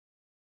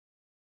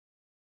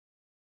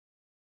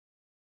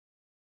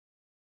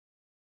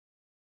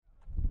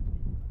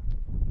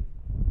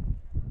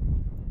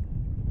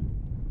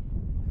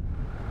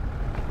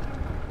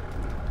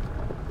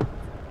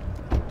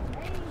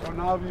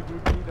now we will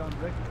be on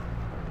record.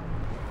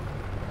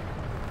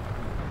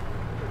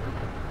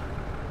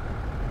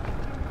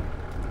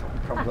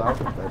 Comes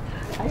out of that.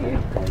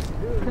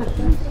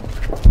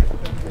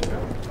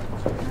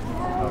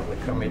 The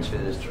committee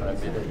is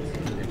transmitted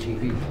to the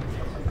TV.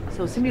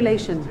 So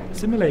simulation.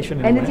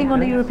 Simulation. Anything on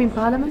the European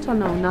Parliament or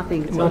no?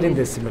 Nothing. It's Not only in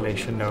this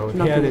simulation, no.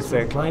 Nothing. Here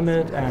there's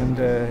climate and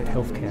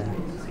healthcare.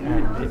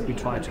 And we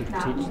try to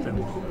teach them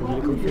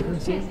political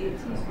fluency,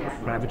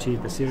 gravity,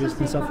 the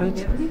seriousness of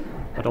it,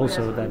 but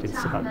also that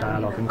it's about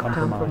dialogue and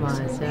compromise.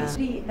 Yeah.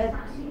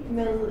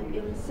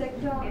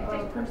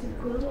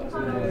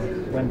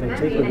 When they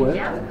take the word,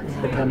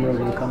 the camera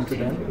will come to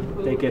them.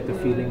 They get the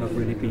feeling of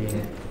really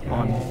being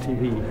on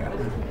TV.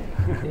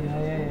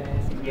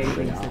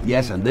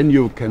 Yes, and then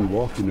you can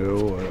walk,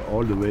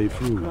 all the way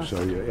through. So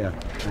yeah,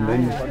 and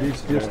then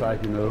it's just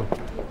like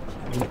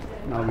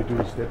now we do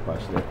it step by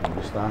step, and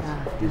we start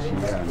this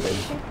year, and then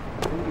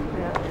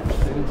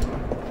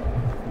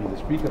the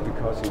speaker,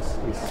 because it's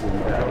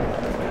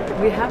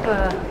We have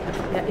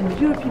in the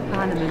European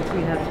Parliament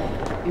we have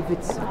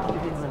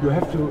you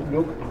have to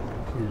look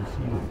to the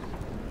ceiling,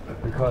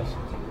 because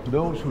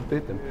those who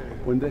did them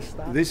when they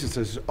start, this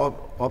is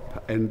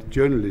up and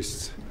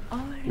journalists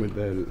with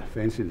the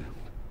fancy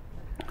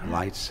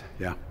lights,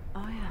 yeah.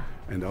 Oh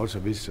yeah. And also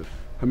this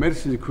Her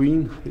Majesty the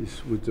Queen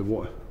is with the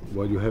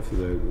where you have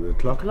the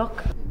clock.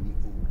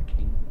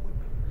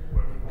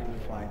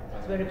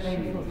 It's very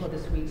painful for the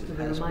Swedes to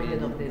be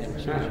reminded of this.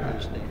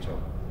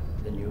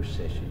 The new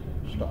session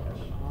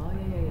starts. Oh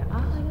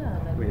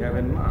yeah. We have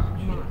in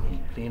March.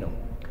 Plenum.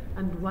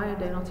 And why are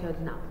they not here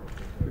now?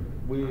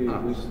 We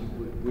have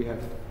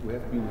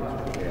been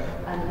there.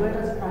 And where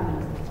does the Prime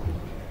Minister speak?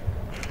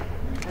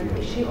 And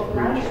is she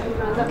obliged to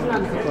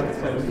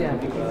translate? Yeah,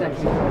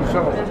 exactly. So,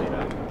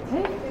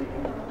 Hey.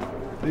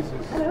 this is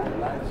Hello.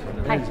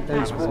 Hi.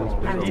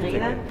 I'm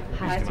Trina.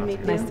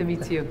 Nice to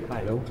meet you.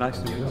 Hello. Nice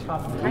to meet you.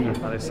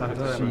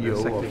 CEO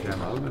of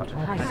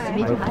Nice to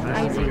meet you.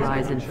 I see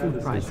rise in food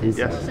prices.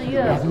 Yes. So you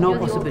have no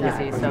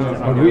possibility. So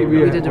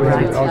we did the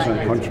right. Also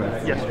a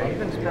contract. Yes.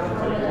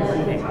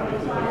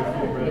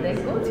 They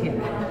go here.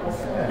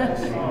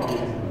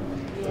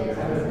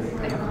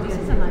 This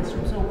is a nice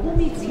room. So who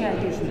meets here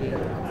usually?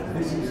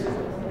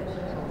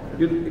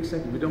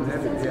 Exactly. We don't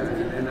have it here,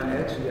 and I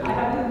actually.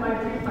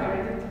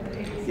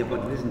 Yeah, but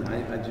listen, I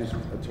told you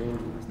at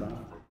the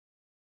start.